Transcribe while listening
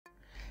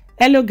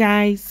Hello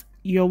guys,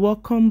 you're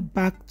welcome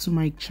back to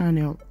my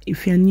channel.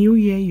 If you're new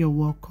here, you're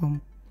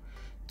welcome.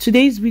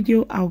 Today's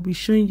video I'll be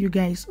showing you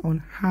guys on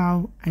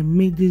how I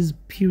made this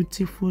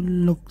beautiful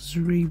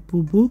luxury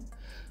bubu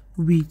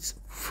with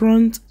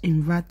front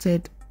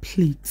inverted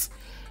pleats.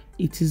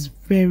 It is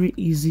very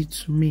easy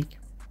to make.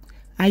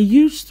 I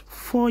used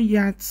 4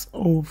 yards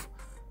of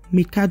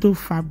Mikado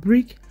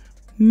fabric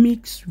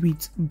mixed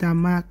with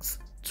damask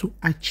to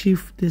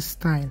achieve this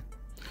style.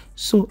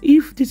 So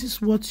if this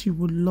is what you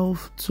would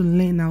love to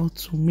learn how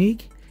to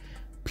make,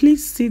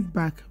 please sit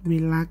back,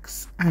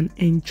 relax and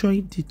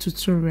enjoy the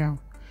tutorial.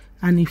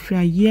 And if you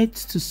are yet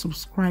to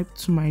subscribe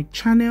to my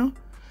channel,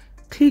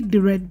 click the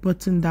red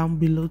button down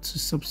below to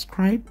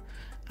subscribe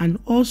and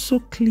also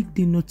click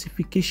the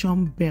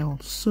notification bell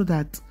so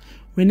that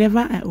whenever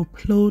I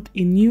upload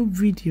a new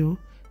video,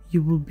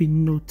 you will be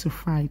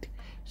notified.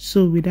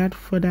 So without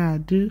further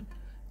ado,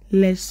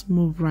 let's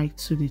move right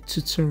to the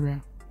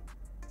tutorial.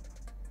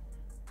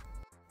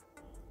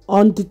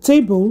 On the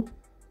table,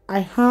 I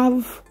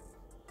have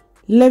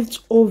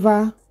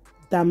leftover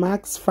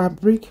damask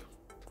fabric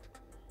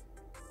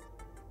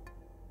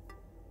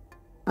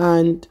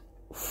and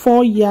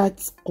 4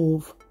 yards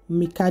of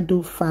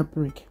Mikado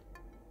fabric.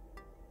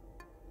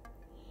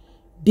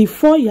 The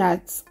 4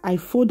 yards, I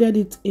folded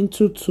it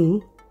into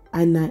 2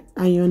 and I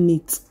ironed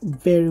it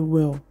very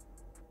well.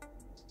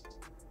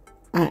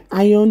 I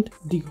ironed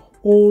the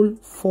whole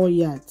 4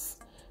 yards.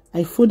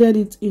 I folded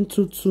it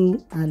into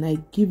 2 and I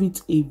give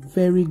it a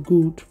very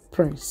good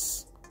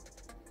press.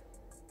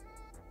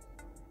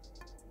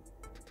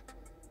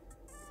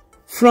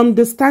 From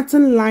the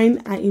starting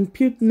line, I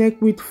impute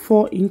neck width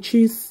 4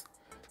 inches,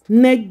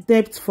 neck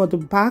depth for the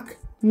back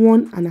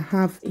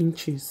 1.5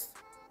 inches.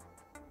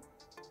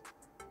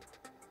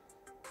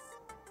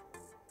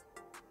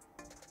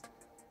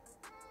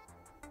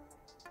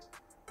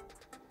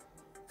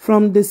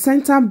 From the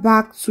center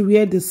back to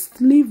where the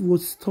sleeve would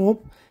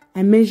stop,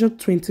 I measured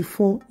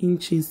 24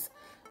 inches.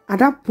 At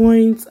that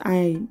point,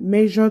 I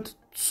measured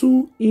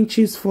 2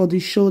 inches for the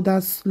shoulder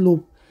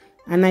slope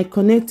and I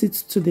connect it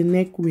to the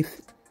neck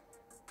width.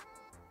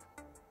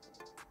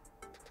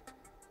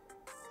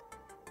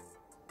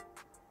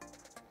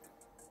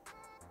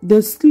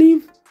 The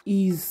sleeve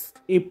is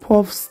a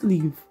puff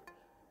sleeve.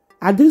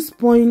 At this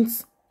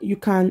point, you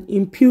can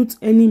impute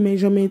any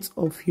measurement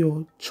of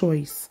your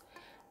choice.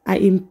 I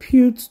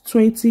impute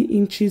 20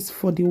 inches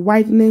for the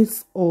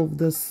wideness of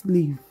the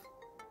sleeve.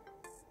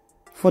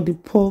 For the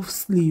puff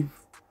sleeve,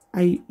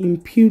 I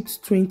impute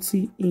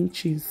 20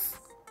 inches.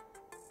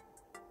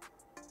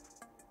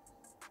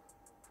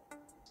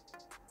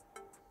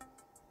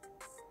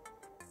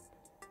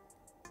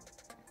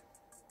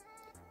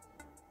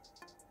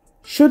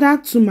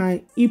 Shoulder to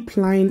my hip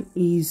line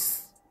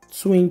is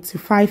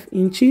 25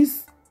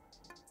 inches.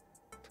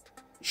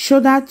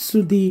 Shoulder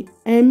to the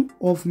hem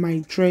of my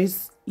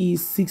dress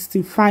is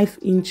 65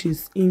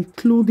 inches,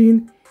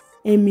 including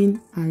hemming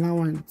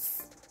allowance.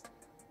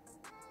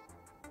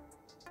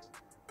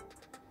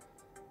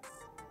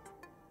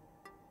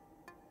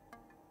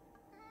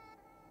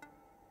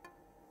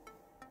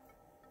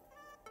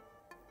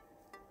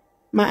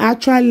 My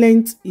actual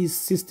length is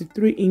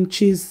 63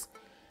 inches,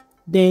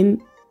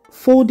 then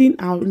folding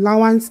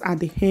allowance at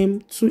the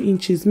hem 2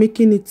 inches,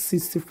 making it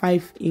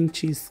 65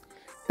 inches.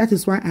 That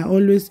is why I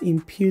always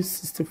impute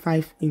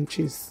 65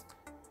 inches.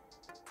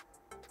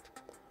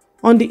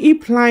 On the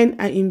hip line,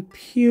 I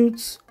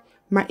impute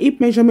my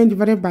hip measurement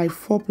divided by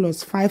 4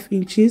 plus 5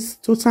 inches.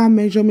 Total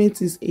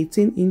measurement is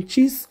 18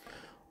 inches.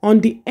 On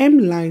the hem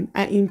line,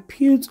 I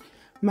impute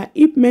my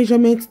hip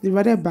measurement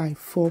divided by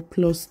 4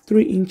 plus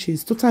 3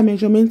 inches. Total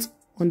measurement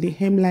on the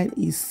hemline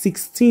is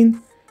 16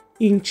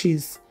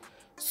 inches.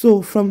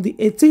 So from the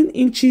 18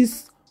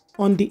 inches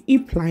on the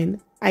hip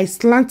line, I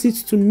slant it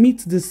to meet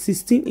the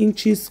 16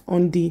 inches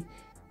on the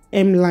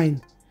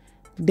hemline.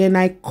 Then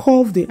I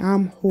curve the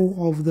armhole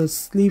of the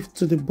sleeve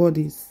to the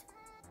bodice.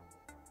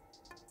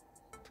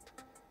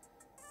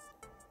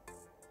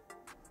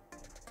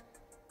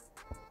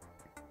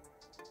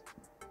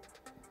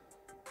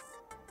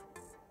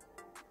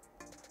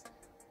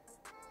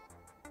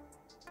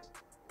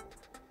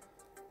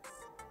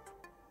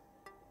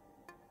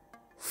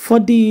 For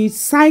the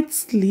side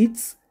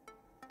slits,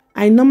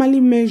 I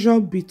normally measure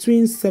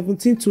between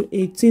 17 to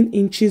 18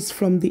 inches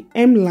from the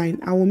hemline.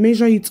 I will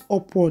measure it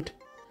upward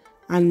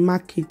and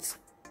mark it.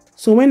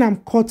 So when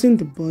I'm cutting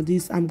the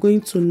bodice, I'm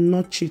going to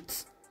notch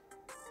it.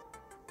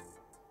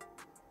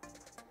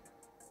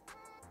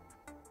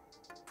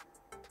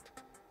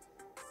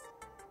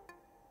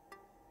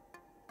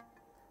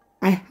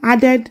 I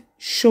added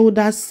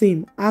shoulder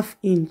seam ½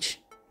 inch.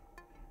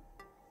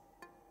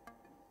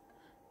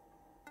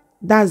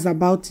 That's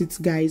about it,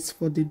 guys,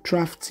 for the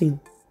drafting.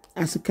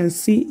 As you can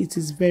see, it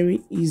is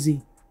very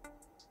easy.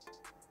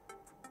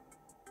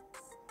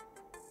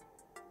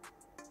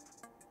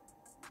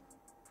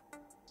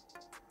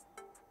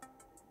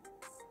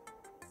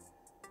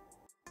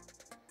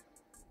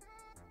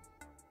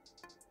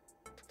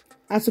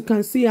 As you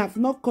can see, I've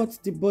not cut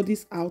the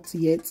bodice out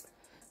yet.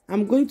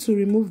 I'm going to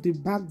remove the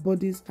back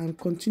bodies and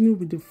continue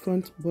with the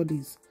front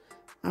bodies.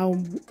 I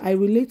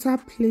will later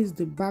place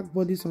the back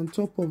bodies on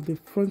top of the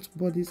front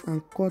bodies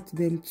and cut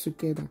them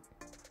together.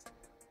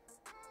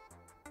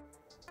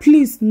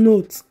 Please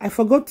note, I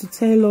forgot to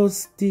tell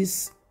us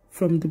this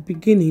from the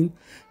beginning.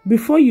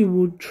 Before you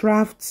will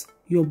draft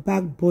your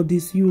back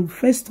bodies, you will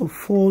first of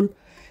all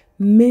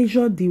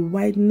measure the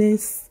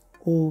wideness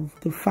of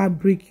the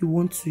fabric you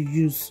want to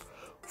use.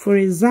 For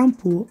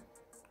example,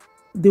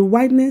 the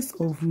wideness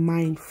of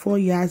mine 4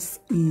 yards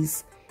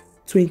is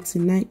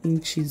 29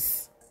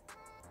 inches.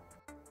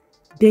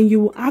 Then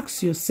you will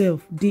ask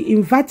yourself, the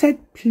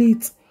inverted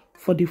pleat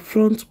for the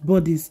front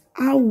bodies,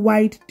 how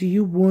wide do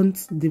you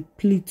want the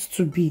pleat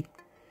to be?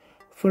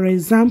 For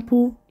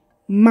example,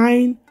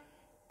 mine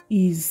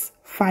is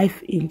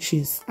 5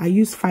 inches. I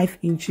use 5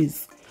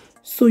 inches.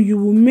 So you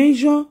will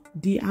measure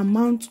the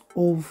amount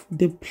of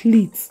the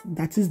pleat,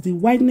 that is the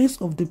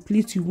wideness of the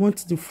pleat you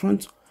want the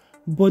front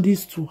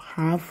bodies to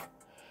have.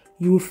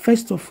 You will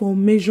first of all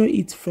measure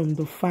it from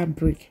the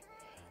fabric.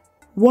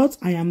 What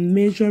I am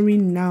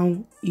measuring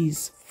now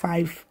is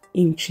 5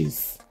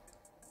 inches.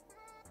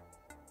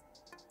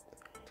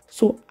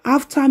 So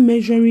after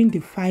measuring the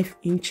 5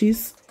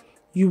 inches,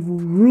 you will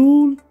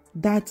rule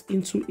that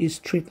into a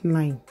straight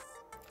line.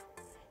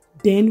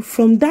 Then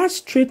from that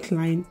straight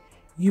line,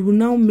 you will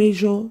now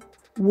measure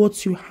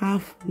what you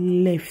have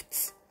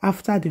left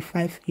after the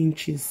 5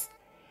 inches.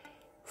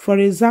 For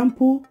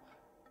example,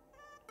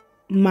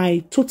 my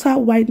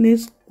total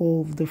wideness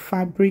of the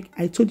fabric,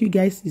 I told you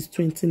guys, is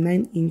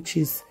 29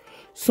 inches.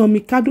 Some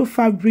Mikado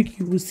fabric,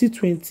 you will see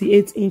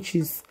 28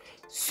 inches.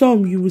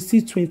 Some you will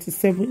see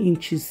 27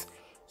 inches.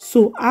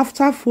 So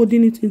after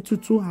folding it into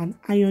two and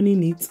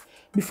ironing it,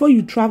 before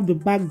you draft the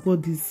back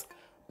bodies,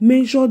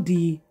 measure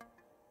the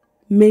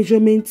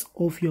measurements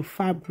of your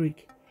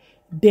fabric.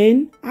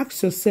 Then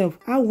ask yourself,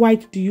 how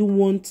wide do you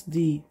want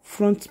the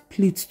front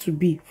pleat to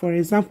be? For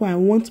example, I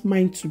want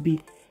mine to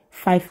be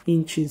 5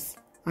 inches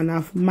and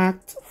I've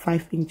marked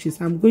 5 inches.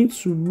 I'm going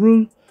to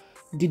rule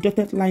the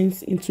dotted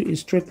lines into a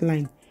straight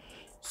line.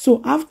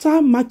 So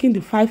after marking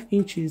the 5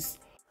 inches,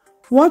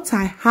 what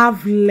I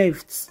have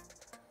left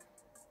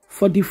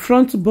for the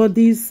front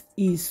bodies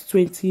is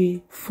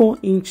 24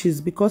 inches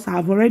because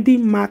I've already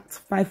marked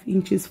 5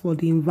 inches for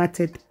the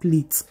inverted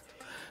pleat.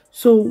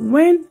 So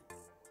when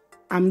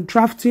I'm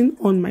drafting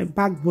on my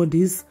back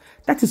bodies,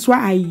 that is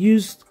why I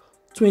used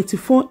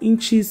 24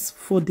 inches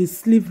for the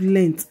sleeve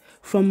length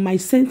from my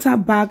center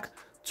back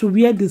to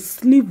where the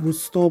sleeve will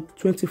stop,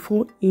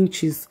 24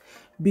 inches,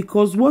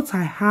 because what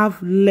I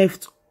have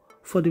left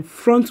for the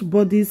front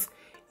bodies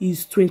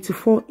is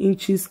 24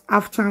 inches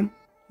after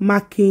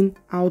marking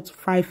out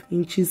 5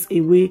 inches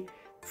away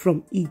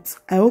from it.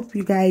 I hope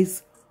you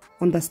guys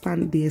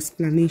understand the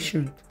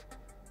explanation.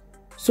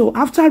 So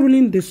after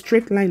ruling the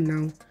straight line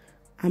now,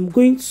 I'm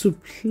going to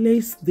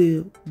place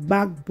the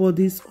back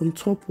bodies on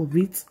top of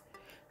it.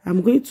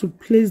 I'm going to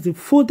place the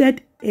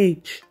folded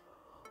edge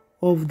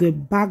of the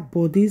back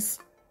bodies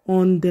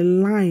on the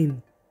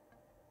line.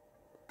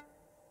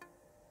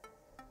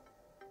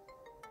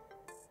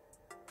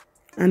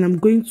 And I'm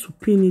going to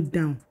pin it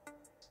down.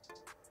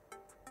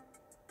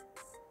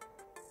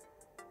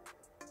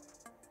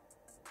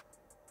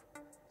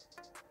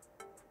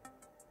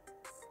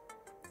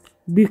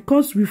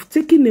 Because we've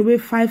taken away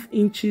 5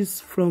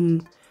 inches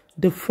from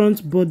the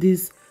front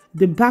bodies,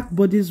 the back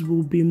bodies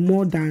will be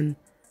more than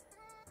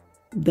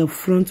the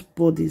front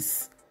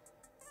bodies.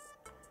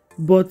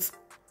 But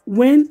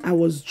when I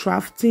was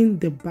drafting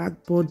the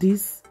back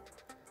bodies,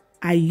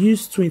 I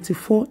used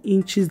 24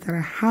 inches that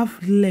I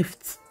have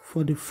left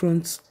for the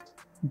front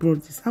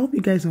bodies. I hope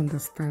you guys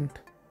understand.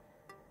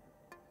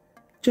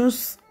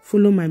 Just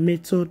follow my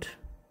method,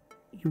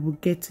 you will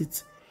get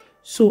it.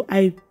 So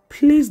I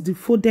placed the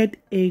folded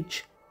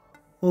edge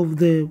of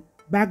the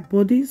back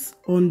bodies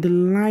on the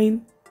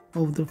line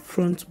of the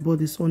front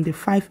bodies on the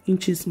 5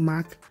 inches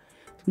mark.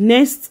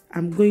 Next,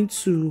 I'm going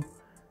to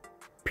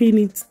pin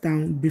it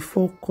down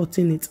before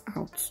cutting it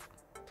out.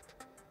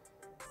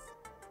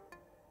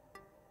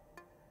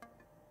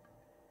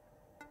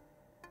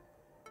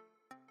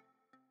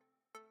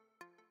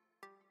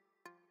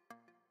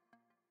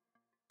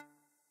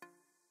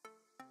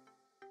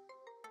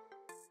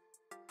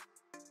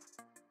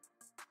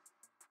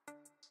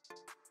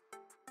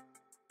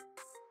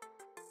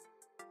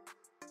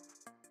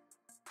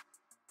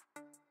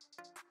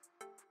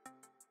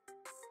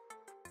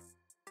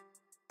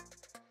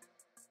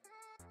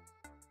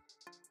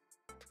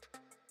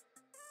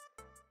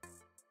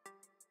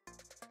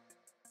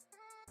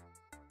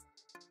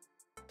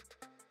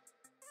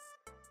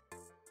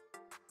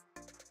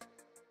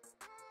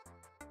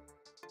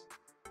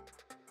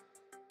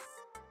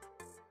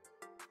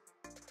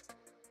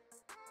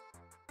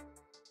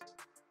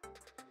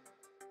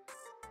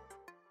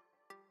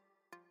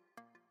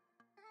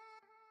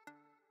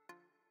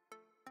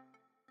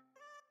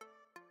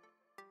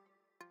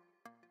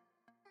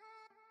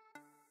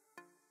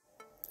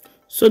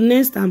 So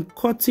next, I'm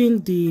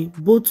cutting the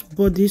both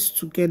bodies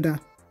together.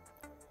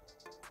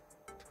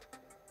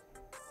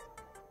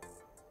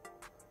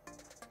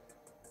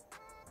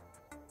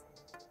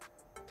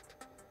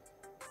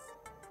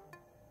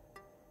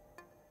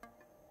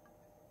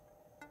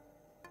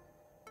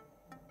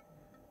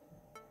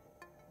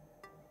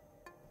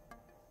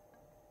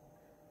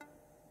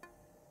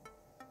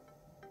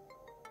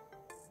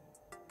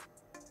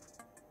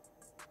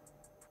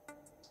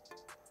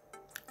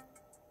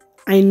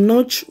 I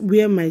notch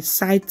where my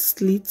side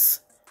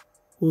slits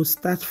will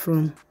start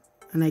from,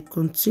 and I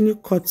continue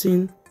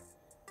cutting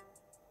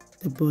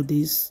the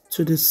bodies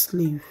to the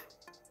sleeve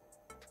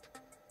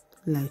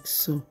like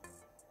so.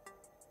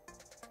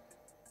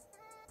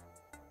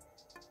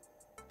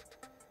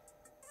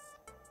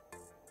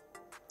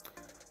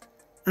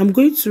 I'm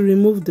going to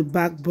remove the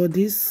back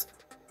bodies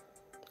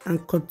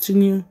and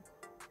continue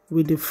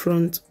with the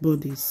front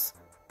bodies.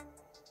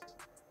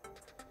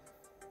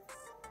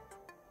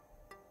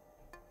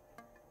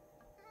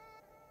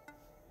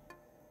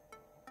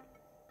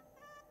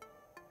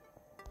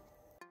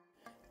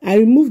 I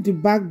remove the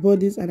back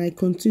bodies and I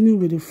continue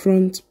with the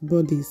front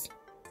bodies.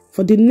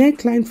 For the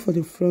neckline for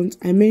the front,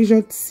 I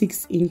measured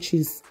 6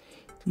 inches.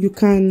 You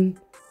can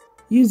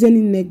use any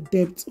neck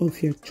depth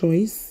of your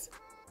choice.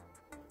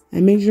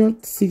 I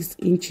measured 6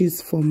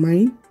 inches for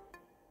mine.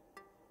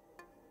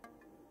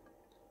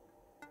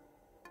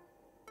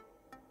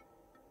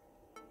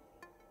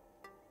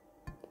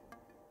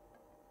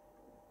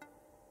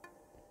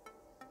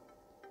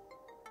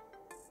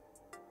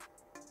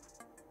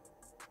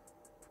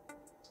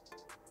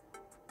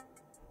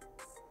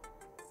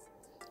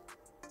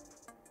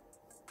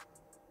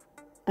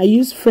 I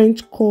use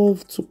French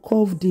curve to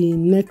curve the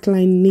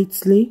neckline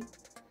neatly.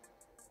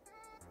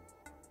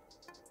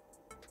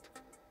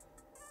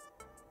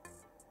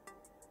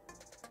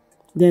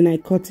 Then I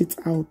cut it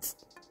out.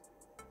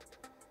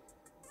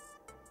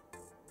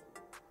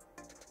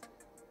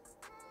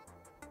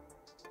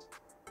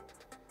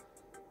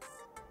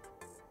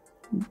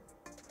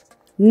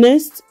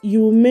 Next, you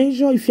will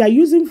measure, if you are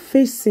using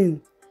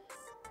facing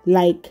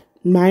like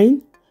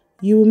mine,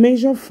 you will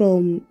measure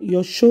from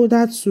your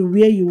shoulder to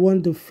where you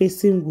want the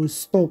facing will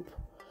stop.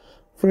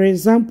 For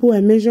example,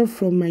 I measure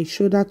from my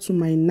shoulder to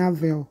my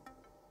navel,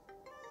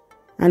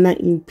 and I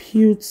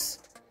impute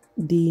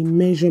the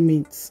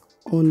measurements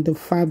on the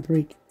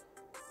fabric.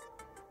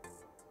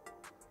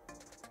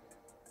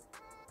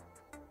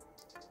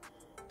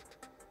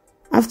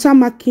 After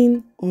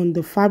marking on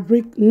the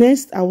fabric,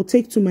 next I will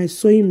take to my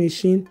sewing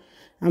machine.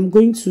 I'm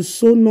going to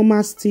sew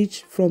normal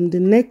stitch from the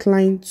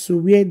neckline to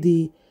where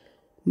the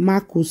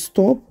mark will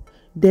stop.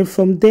 Then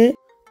from there,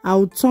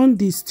 I'll turn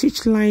the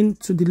stitch line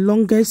to the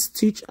longest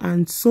stitch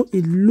and sew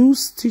a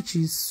loose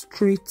stitches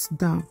straight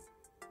down.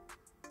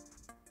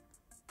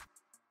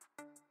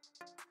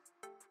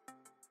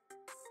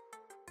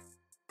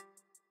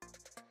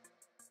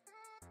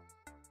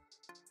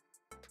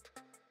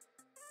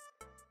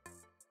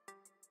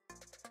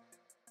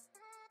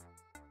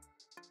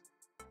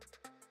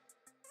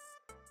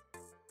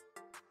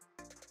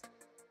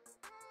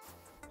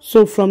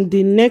 So from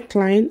the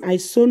neckline, I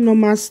sew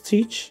normal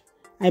stitch,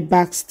 I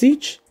back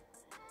stitch,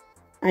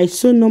 I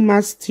sew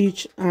normal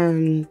stitch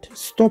and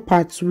stop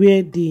at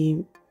where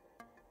the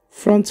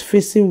front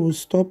facing will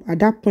stop. At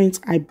that point,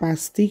 I back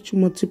stitch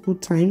multiple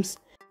times.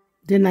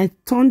 Then I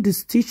turn the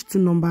stitch to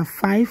number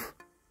 5,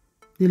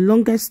 the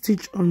longest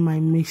stitch on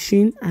my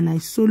machine, and I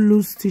sew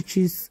loose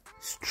stitches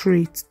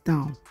straight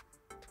down.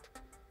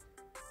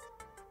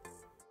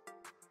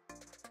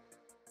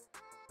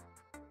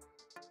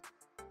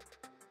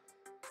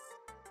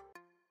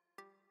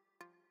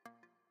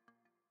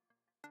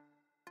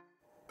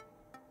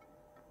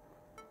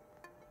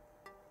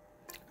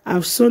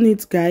 I've sewn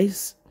it,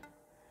 guys.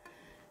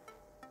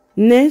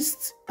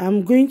 Next,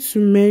 I'm going to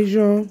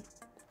measure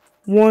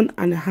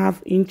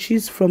 1.5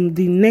 inches from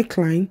the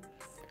neckline.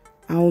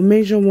 I'll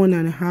measure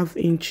 1.5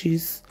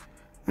 inches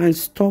and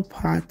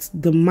stop at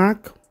the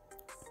mark,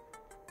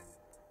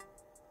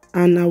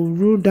 and I'll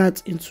roll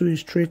that into a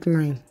straight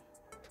line.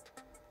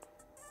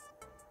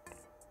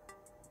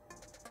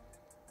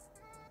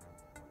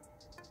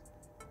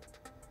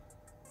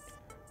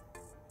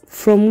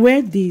 From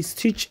where the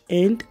stitch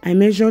end, I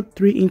measured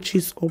 3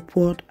 inches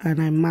upward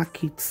and I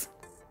mark it.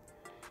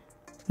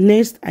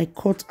 Next, I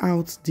cut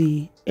out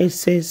the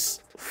excess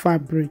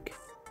fabric.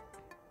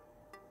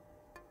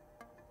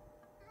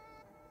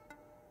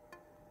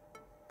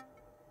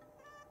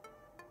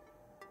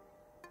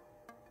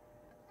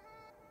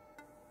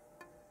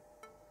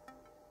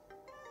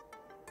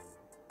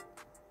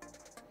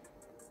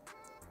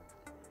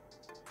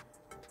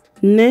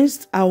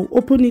 Next, I'll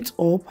open it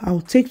up.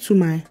 I'll take to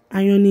my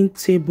ironing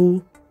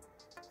table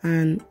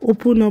and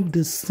open up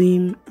the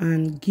seam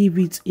and give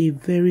it a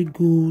very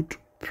good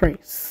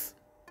press.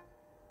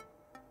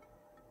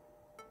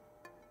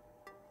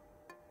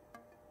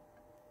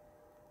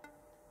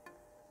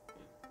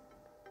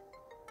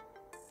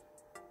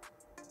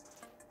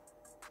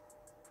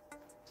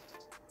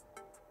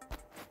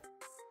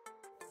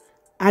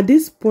 At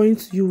this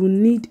point, you will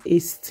need a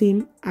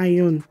steam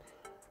iron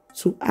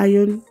to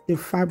iron the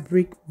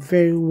fabric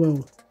very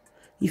well.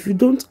 If you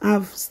don't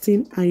have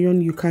steam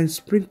iron, you can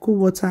sprinkle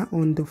water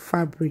on the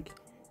fabric.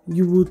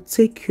 You will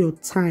take your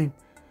time.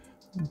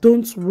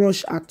 Don't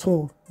rush at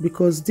all,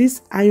 because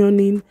this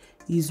ironing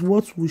is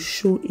what will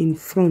show in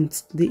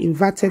front. The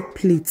inverted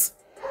pleats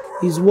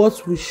is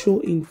what will show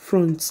in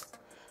front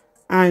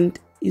and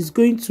is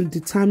going to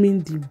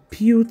determine the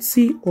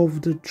beauty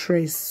of the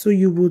dress. So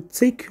you will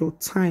take your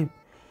time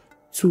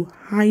to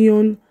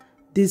iron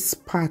this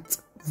part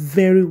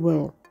very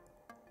well.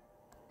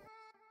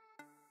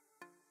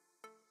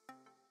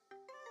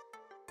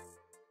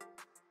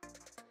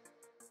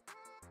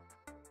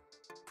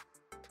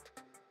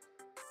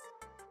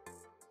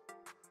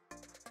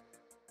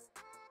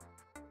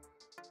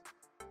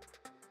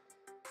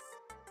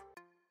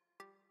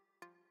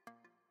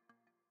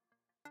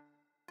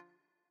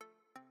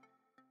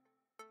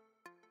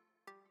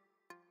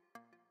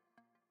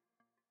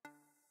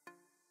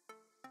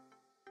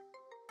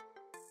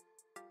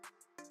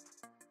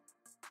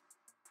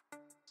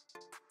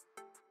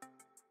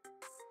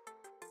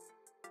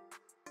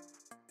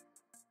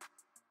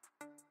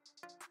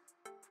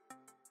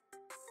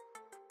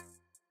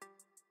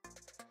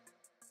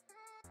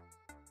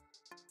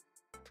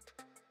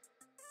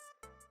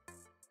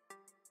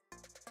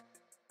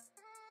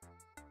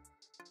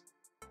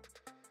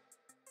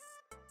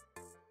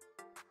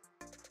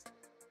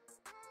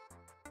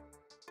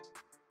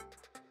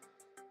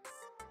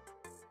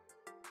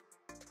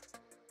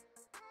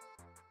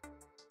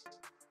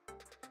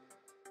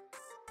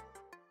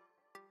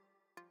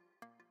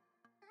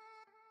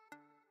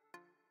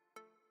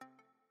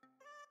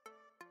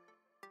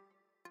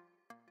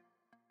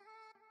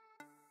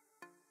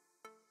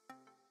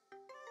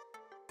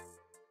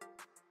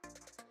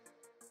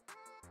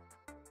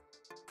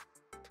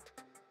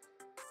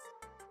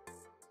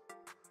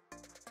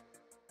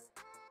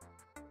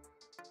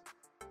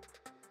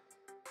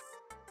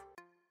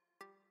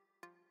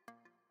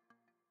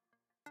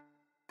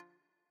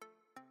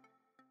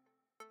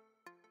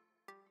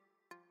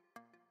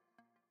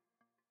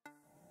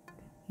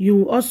 You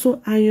will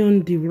also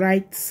iron the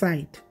right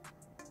side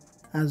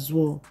as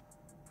well.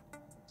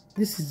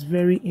 This is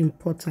very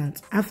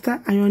important.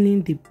 After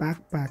ironing the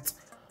back part,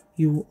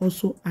 you will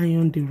also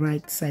iron the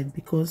right side,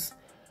 because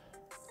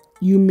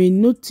you may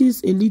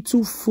notice a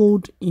little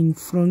fold in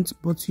front,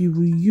 but you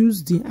will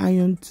use the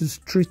iron to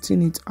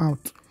straighten it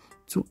out,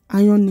 to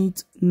iron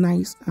it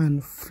nice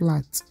and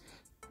flat.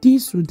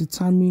 This will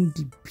determine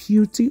the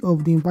beauty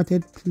of the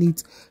inverted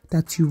pleat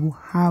that you will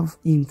have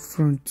in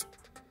front.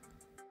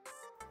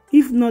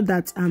 If not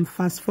that I'm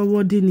fast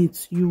forwarding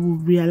it, you will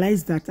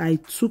realize that I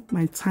took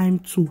my time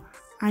to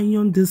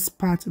iron this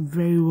part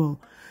very well.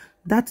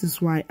 That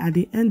is why at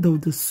the end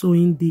of the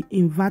sewing, the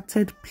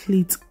inverted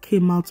pleat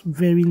came out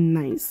very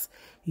nice.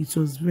 It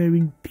was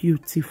very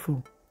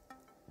beautiful.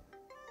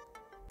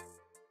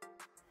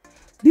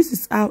 This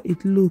is how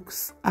it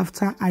looks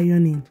after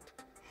ironing.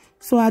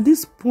 So at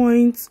this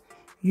point,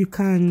 you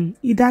can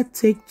either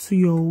take to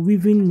your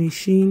weaving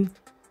machine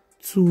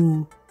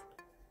to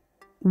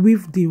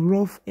weave the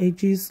rough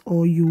edges,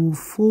 or you will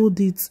fold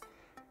it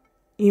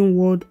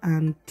inward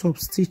and top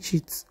stitch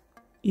it.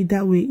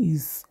 Either way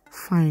is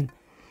fine.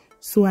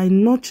 So I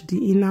notched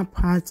the inner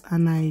part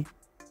and I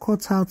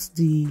cut out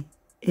the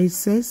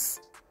excess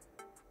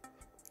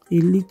a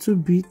little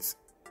bit.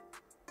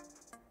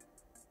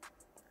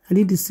 I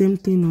did the same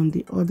thing on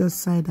the other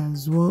side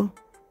as well.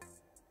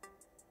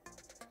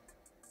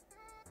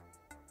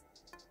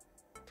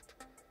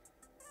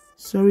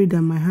 Sorry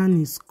that my hand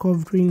is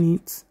covering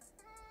it.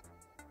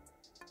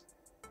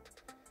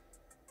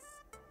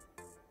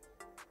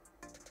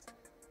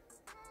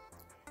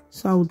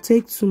 So I'll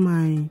take to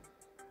my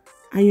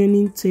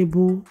ironing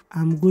table.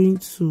 I'm going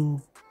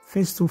to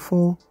first of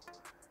all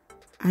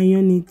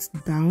iron it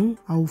down.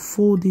 I'll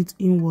fold it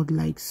inward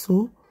like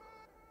so.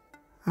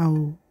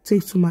 I'll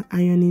take to my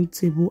ironing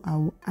table.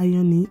 I'll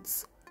iron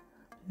it.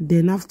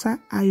 Then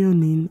after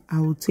ironing, I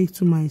will take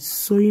to my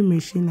sewing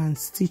machine and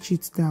stitch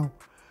it down.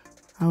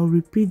 I'll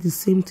repeat the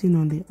same thing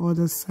on the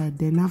other side.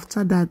 Then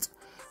after that,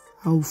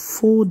 I'll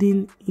fold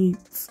in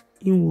it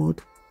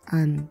inward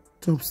and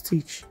top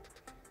stitch.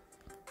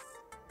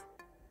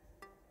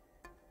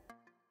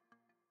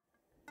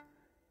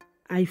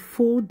 I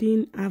fold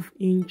in 1/2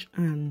 inch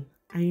and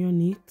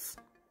iron it.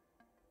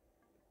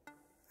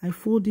 I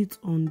fold it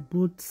on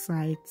both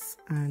sides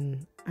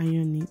and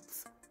iron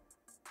it.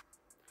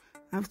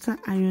 After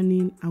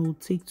ironing, I will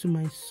take to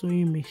my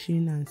sewing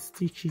machine and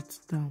stitch it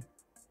down.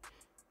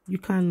 You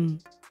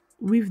can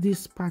weave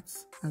these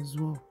parts as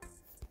well.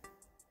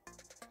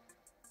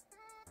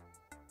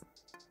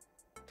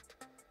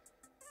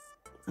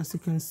 As you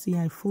can see,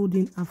 I fold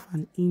in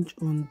 1/2 inch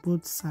on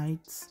both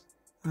sides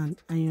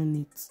and iron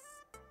it.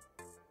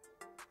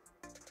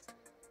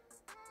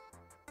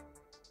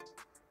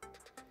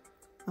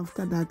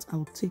 After that,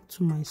 I'll take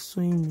to my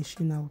sewing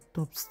machine. I'll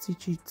top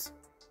stitch it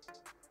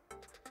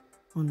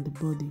on the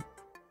body.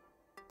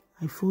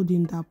 I fold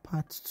in that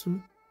part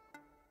too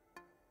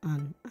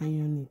and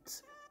iron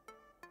it.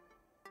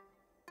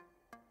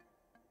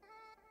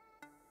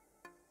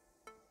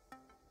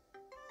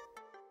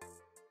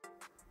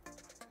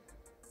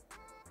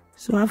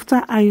 So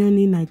after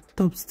ironing, I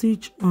top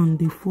stitch on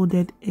the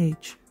folded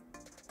edge.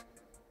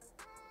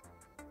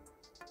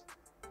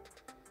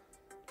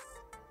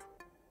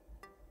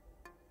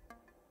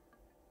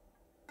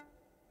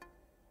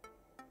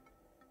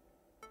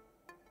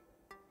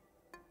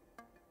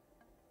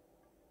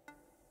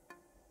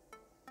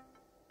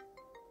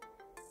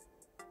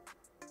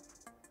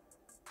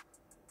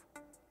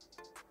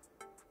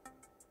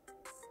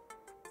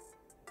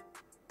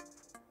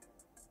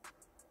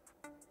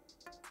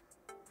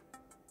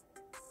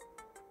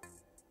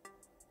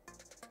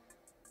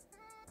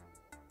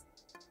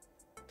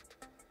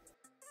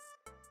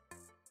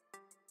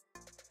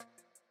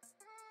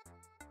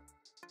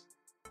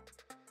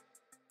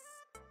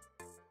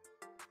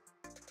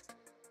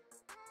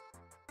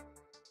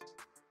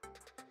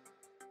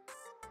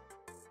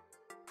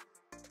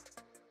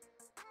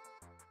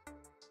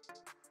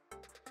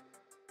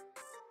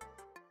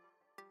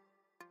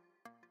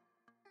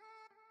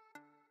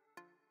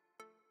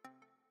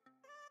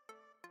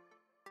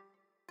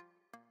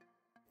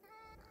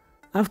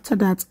 After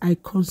that, I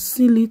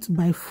conceal it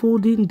by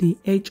folding the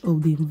edge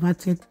of the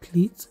inverted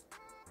pleat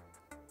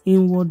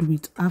inward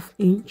with 1/2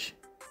 inch,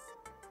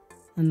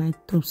 and I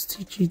top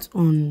stitch it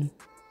on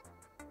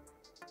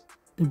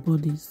the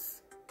bodies.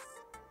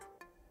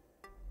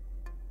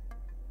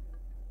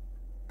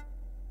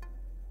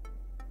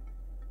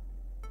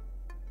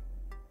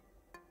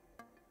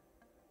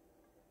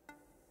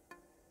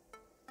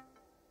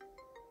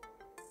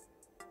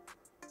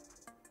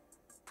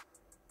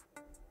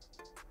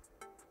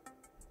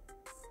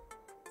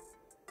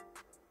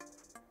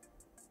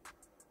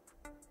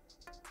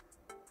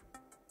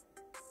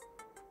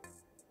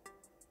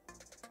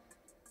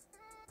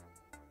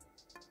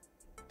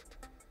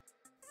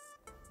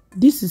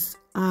 This is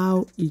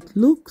how it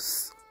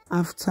looks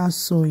after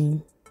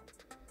sewing.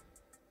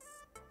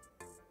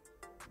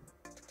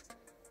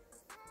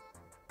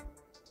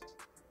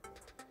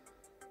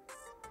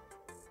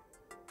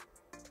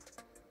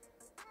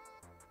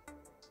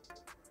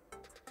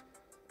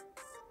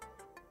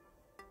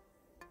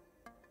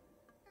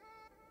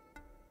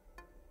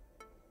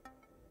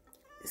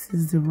 This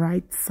is the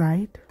right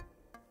side.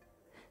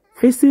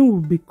 Facing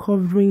will be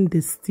covering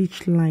the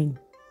stitch line.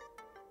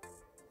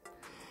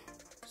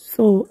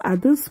 So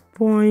at this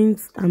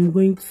point, I'm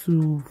going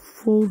to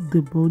fold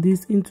the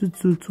bodies into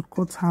two to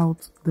cut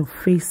out the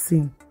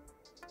facing.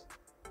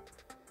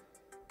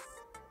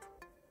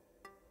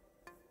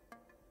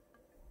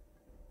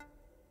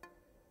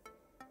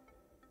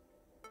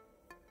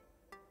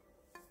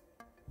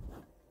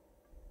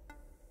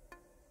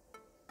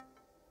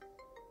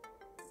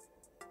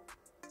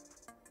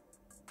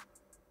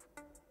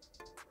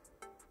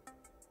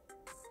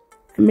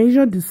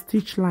 Measure the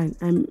stitch line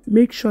and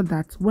make sure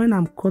that when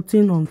I'm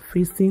cutting on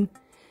facing,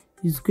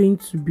 it's going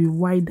to be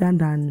wider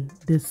than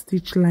the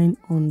stitch line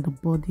on the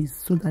bodies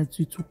so that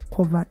it will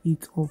cover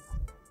it up.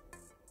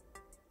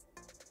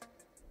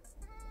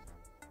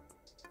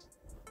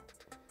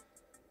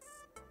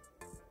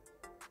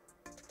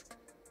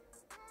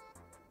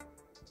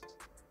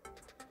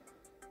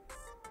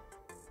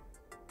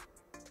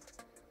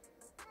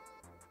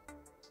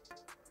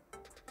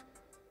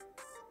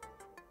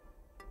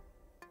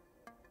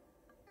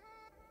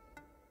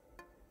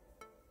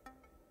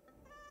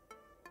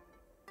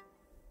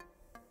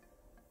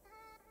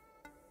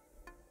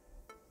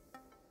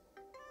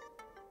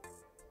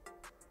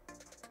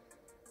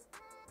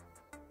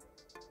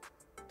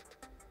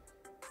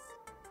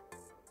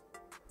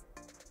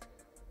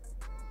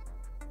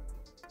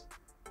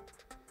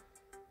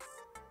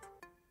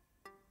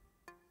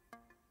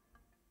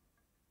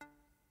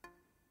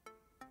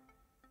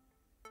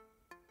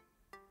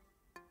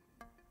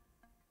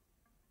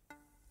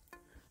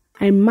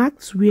 I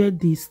marked where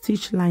the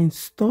stitch line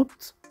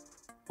stopped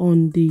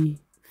on the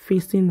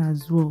facing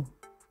as well.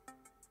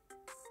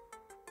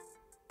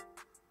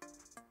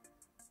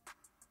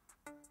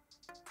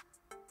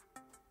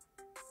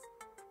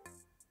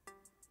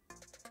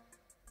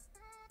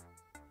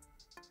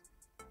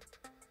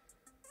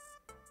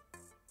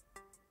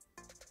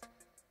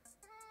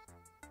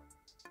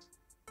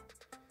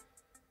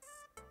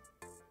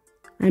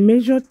 I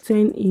measured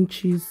 10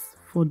 inches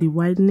for the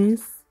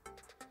wideness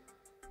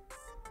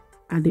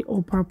at the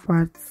upper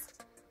parts,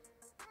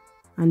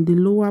 and the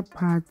lower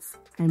parts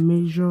I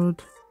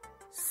measured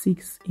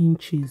 6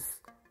 inches.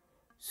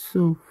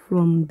 So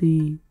from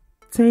the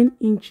 10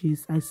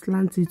 inches I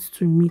slant it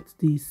to meet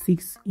the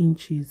 6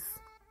 inches.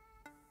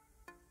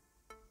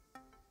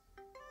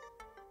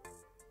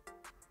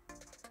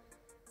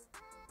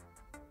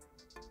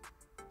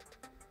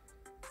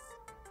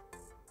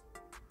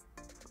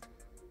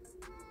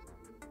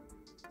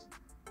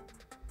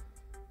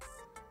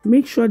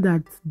 Make sure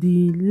that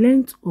the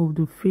length of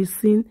the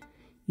facing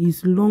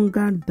is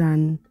longer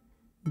than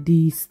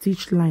the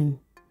stitch line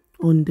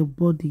on the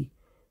body,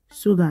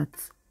 so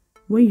that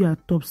when you are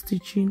top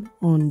stitching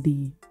on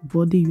the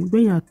body,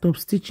 when you are top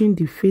stitching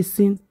the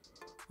facing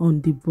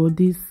on the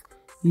bodies,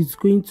 it's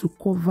going to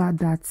cover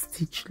that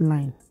stitch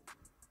line.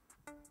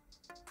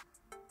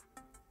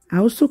 I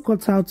also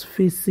cut out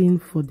facing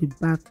for the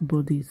back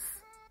bodies.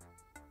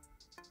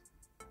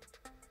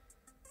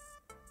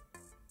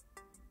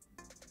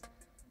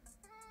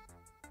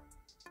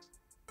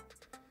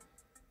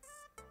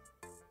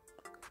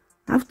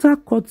 After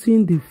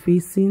cutting the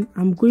facing,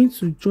 I'm going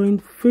to join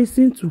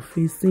facing to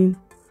facing,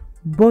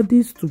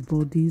 bodies to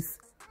bodies.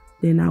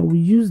 Then I will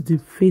use the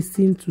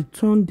facing to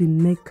turn the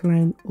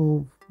neckline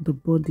of the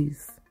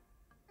bodies.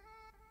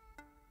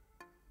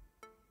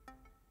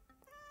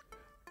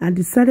 I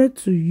decided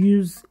to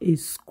use a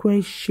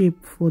square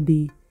shape for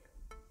the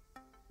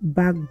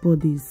back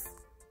bodies.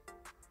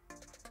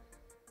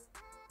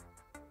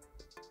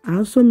 I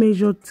also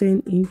measured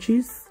 10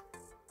 inches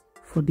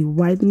for the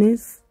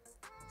wideness.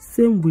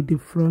 Same with the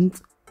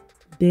front.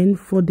 Then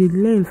for the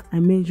length I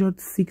measured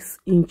 6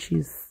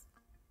 inches.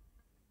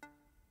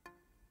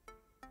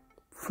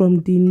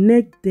 From the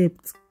neck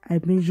depth I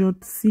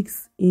measured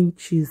 6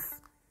 inches.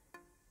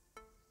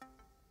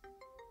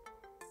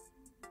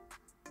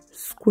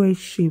 Square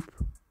shape.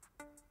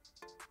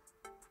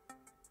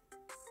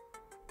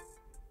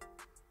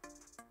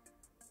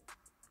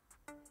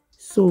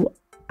 So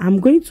I'm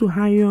going to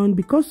iron.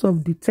 Because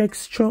of the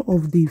texture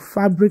of the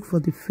fabric for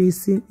the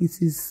facing,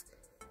 it is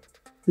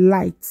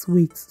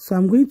lightweight, so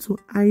I'm going to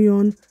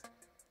iron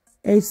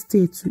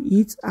stay to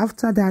it.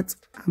 After that,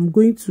 I'm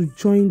going to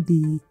join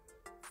the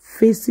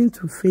facing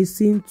to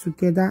facing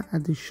together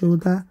at the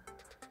shoulder.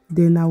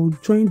 Then I will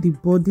join the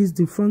bodies,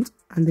 the front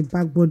and the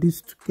back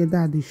bodies together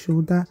at the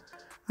shoulder.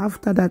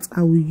 After that,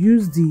 I will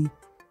use the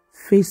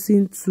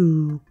facing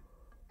to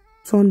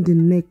turn the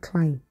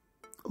neckline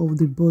of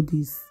the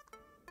bodies.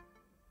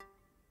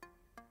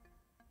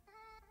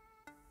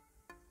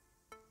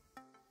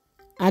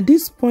 At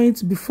this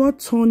point, before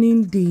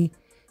turning the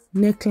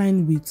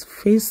neckline with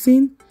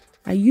facing,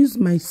 I use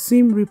my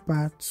seam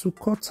ripper to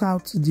cut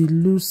out the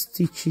loose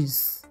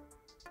stitches.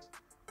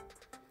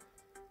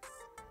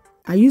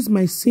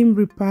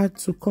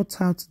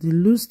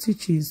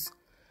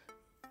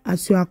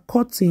 As you are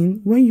cutting,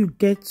 when you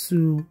get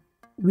to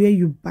where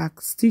you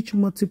back stitch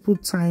multiple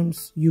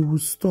times, you will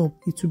stop.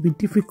 It will be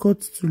difficult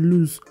to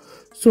lose.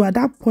 So at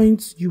that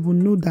point, you will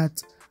know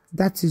that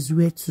that is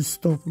where to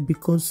stop,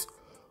 because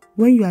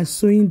when you are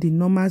sewing the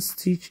normal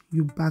stitch,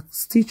 you back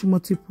stitch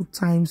multiple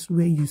times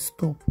where you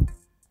stop.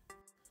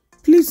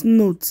 Please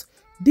note,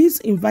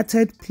 these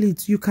inverted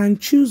pleats, you can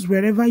choose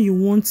wherever you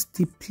want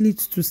the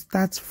pleats to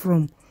start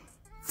from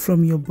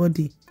your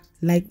body.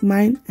 Like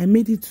mine, I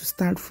made it to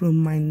start from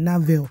my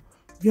navel.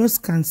 Yours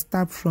can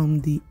start from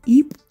the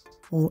hip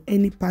or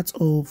any part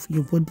of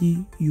your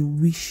body you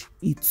wish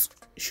it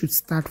should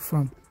start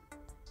from.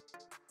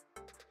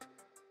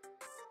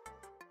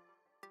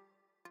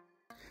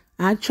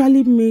 I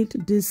actually made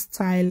this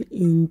style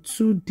in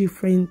 2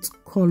 different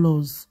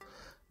colors.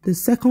 The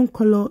second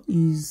color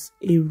is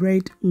a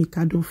red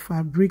Mikado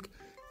fabric.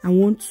 I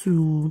want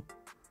to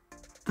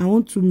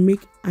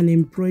make an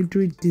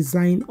embroidery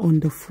design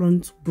on the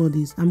front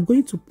bodies. I'm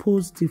going to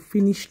post the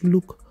finished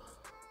look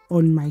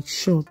on my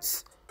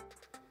shorts.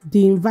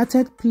 The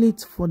inverted pleat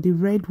for the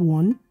red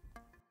one,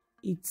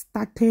 it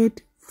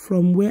started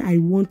from where I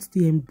want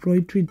the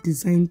embroidery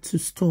design to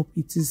stop.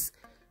 It is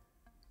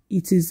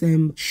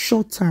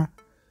shorter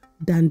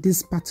than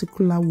this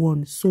particular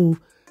one, so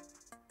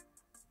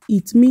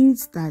it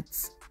means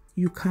that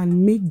you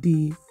can make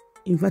the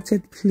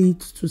inverted pleat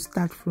to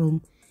start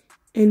from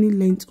any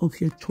length of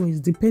your choice,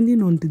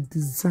 depending on the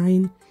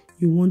design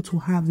you want to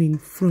have in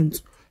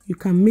front. You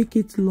can make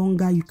it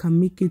longer, you can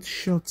make it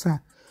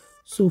shorter.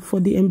 So for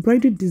the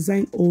embroidery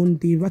design on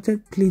the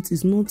inverted pleat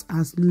is not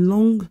as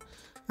long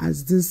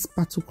as this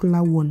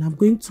particular one. I'm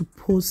going to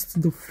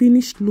post the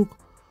finished look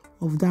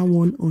of that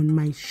one on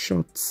my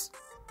shorts.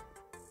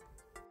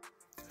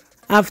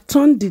 I've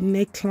turned the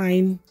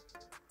neckline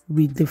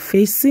with the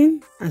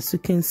facing, as you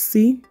can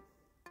see,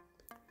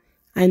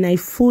 and I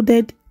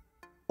folded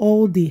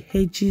all the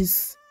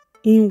edges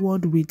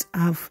inward with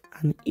half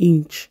an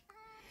inch.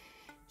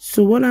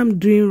 So what I'm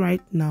doing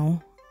right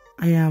now,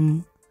 I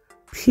am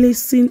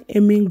placing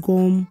hemming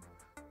gum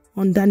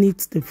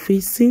underneath the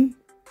facing.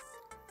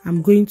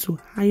 I'm going to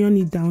iron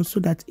it down so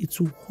that it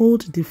will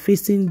hold the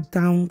facing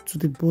down to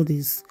the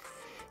bodies,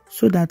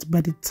 so that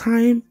by the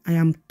time I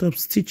am top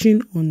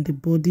stitching on the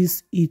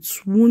bodies, it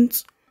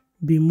won't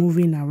be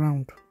moving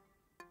around.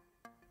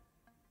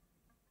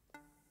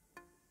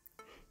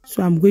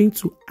 So I'm going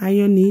to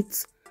iron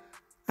it.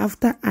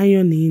 After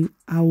ironing,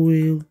 I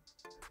will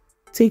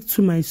take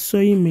to my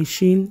sewing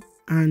machine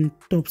and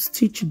top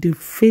stitch the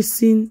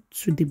facing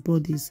to the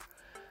bodies.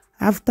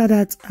 After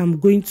that, I'm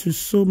going to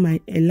sew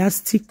my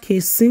elastic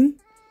casing.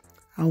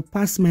 I'll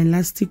pass my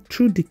elastic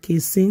through the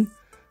casing.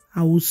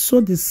 I will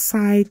sew the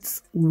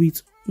sides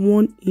with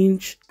 1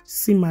 inch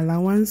seam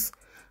allowance.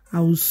 I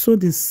will sew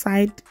the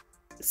side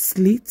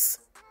slits.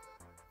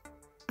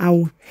 I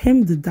will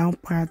hem the down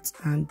part,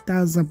 and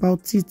that's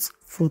about it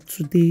for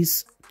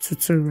today's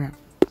tutorial.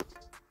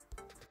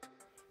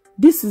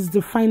 This is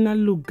the final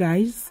look,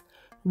 guys.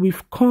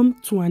 We've come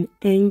to an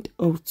end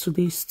of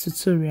today's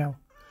tutorial.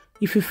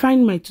 If you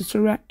find my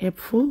tutorial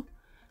helpful,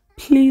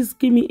 please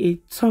give me a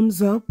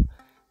thumbs up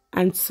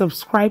and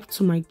subscribe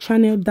to my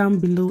channel down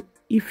below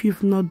if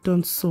you've not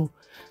done so.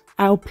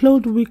 I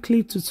upload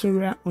weekly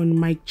tutorial on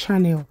my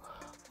channel.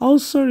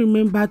 Also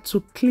remember to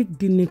click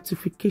the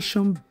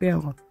notification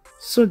bell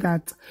so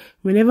that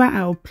whenever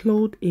I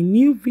upload a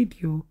new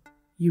video,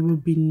 you will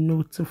be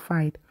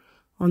notified.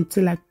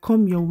 Until I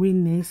come your way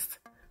next,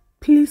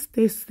 please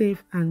stay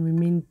safe and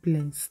remain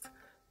blessed.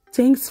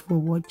 Thanks for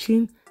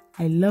watching.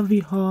 I love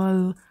you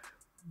all.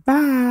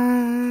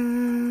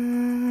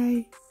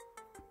 Bye.